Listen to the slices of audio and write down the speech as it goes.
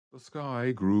The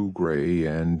sky grew gray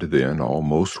and then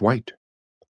almost white.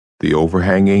 The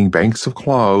overhanging banks of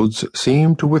clouds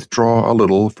seemed to withdraw a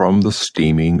little from the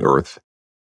steaming earth.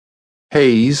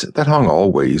 Haze that hung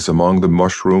always among the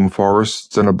mushroom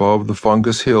forests and above the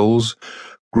fungus hills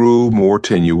grew more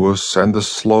tenuous, and the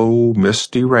slow,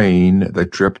 misty rain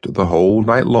that dripped the whole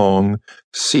night long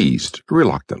ceased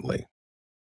reluctantly.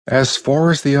 As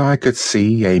far as the eye could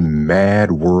see, a mad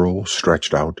world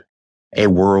stretched out. A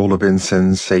world of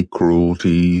insensate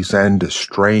cruelties and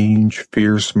strange,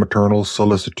 fierce maternal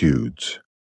solicitudes.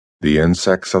 The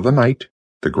insects of the night,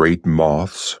 the great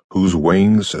moths whose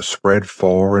wings spread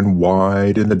far and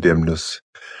wide in the dimness,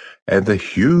 and the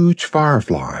huge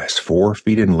fireflies 4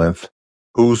 feet in length,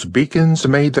 whose beacons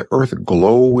made the earth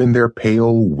glow in their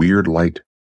pale, weird light.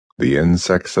 The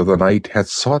insects of the night had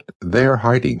sought their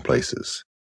hiding places.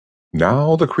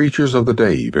 Now the creatures of the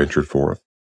day ventured forth.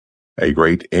 A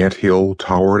great ant-hill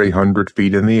towered 100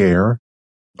 feet in the air.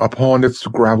 Upon its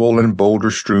gravel and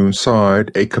boulder-strewn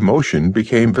side a commotion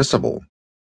became visible.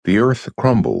 The earth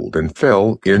crumbled and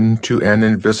fell into an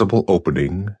invisible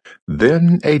opening.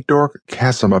 Then a dark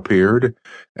chasm appeared,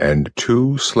 and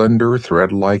 2 slender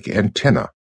thread-like antennae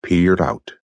peered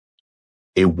out.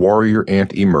 A warrior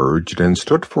ant emerged and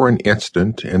stood for an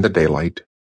instant in the daylight,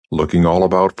 looking all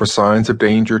about for signs of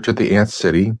danger to the ant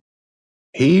city.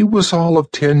 He was all of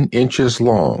 10 inches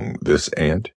long, this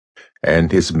ant,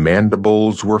 and his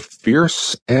mandibles were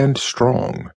fierce and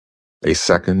strong. A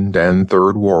second and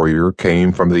third warrior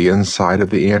came from the inside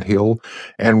of the ant-hill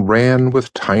and ran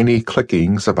with tiny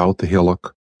clickings about the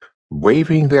hillock,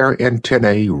 waving their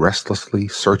antennae restlessly,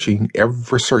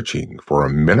 ever searching for a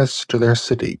menace to their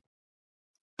city.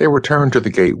 They returned to the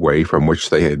gateway from which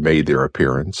they had made their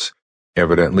appearance,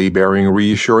 evidently bearing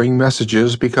reassuring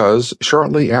messages, because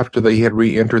shortly after they had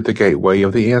re-entered the gateway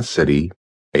of the ant city,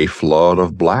 a flood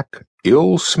of black,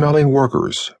 ill-smelling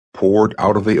workers poured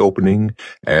out of the opening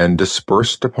and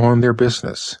dispersed upon their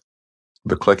business.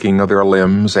 The clicking of their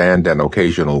limbs and an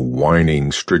occasional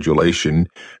whining stridulation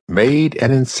made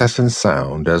an incessant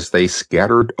sound as they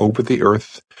scattered over the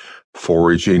earth,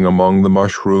 foraging among the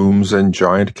mushrooms and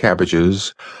giant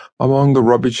cabbages, among the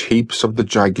rubbish heaps of the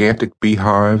gigantic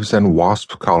beehives and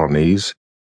wasp colonies,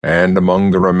 and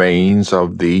among the remains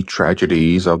of the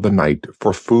tragedies of the night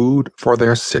for food for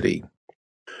their city.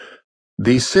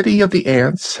 The city of the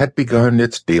ants had begun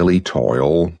its daily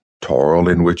toil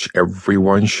in which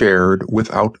everyone shared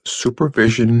without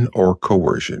supervision or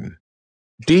coercion.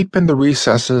 Deep in the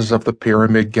recesses of the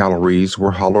pyramid galleries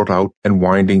were hollowed out and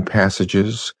winding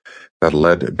passages that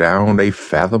led down a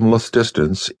fathomless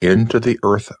distance into the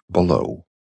earth below.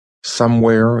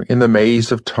 Somewhere in the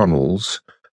maze of tunnels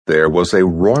there was a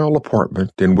royal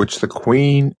apartment in which the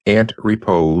queen ant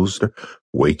reposed,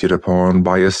 waited upon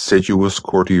by assiduous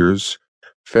courtiers,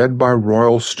 fed by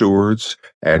royal stewards,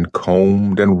 and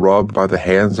combed and rubbed by the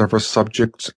hands of her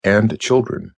subjects and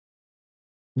children.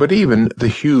 But even the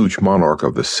huge monarch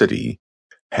of the city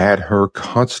had her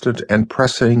constant and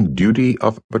pressing duty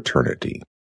of maternity.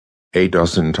 A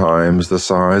dozen times the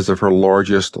size of her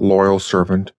largest loyal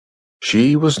servant,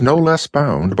 she was no less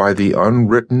bound by the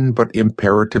unwritten but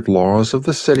imperative laws of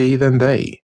the city than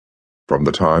they. From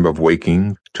the time of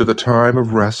waking to the time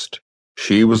of rest,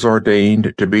 she was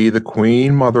ordained to be the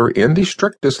Queen Mother in the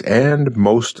strictest and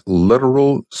most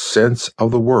literal sense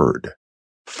of the word.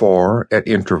 For, at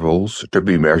intervals to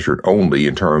be measured only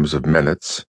in terms of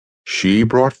minutes, she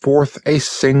brought forth a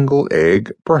single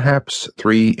egg, perhaps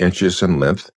 3 inches in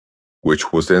length,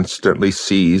 which was instantly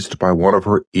seized by one of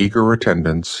her eager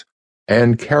attendants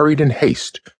and carried in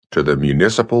haste to the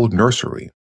municipal nursery.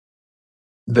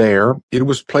 There it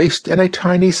was placed in a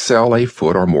tiny cell a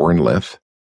foot or more in length,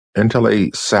 until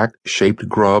a sack-shaped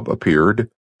grub appeared,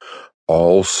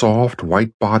 all soft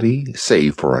white body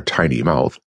save for a tiny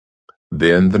mouth.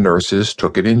 Then the nurses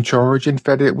took it in charge and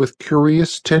fed it with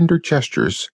curious, tender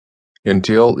gestures,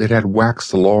 until it had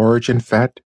waxed large and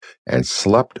fat, and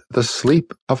slept the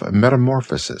sleep of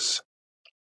metamorphosis.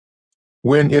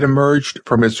 When it emerged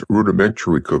from its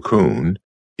rudimentary cocoon,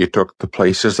 it took the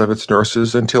places of its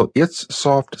nurses until its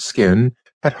soft skin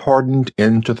had hardened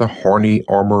into the horny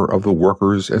armor of the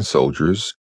workers and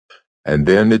soldiers, and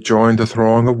then it joined the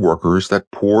throng of workers that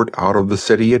poured out of the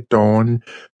city at dawn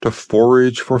to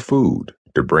forage for food,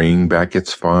 to bring back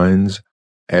its finds,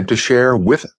 and to share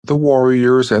with the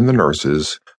warriors and the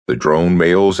nurses, the drone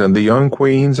males and the young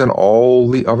queens and all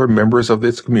the other members of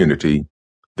its community,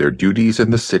 their duties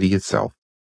in the city itself.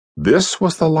 This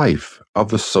was the life of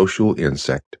the social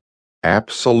insect: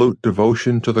 absolute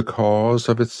devotion to the cause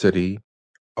of its city,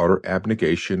 utter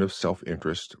abnegation of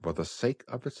self-interest for the sake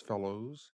of its fellows,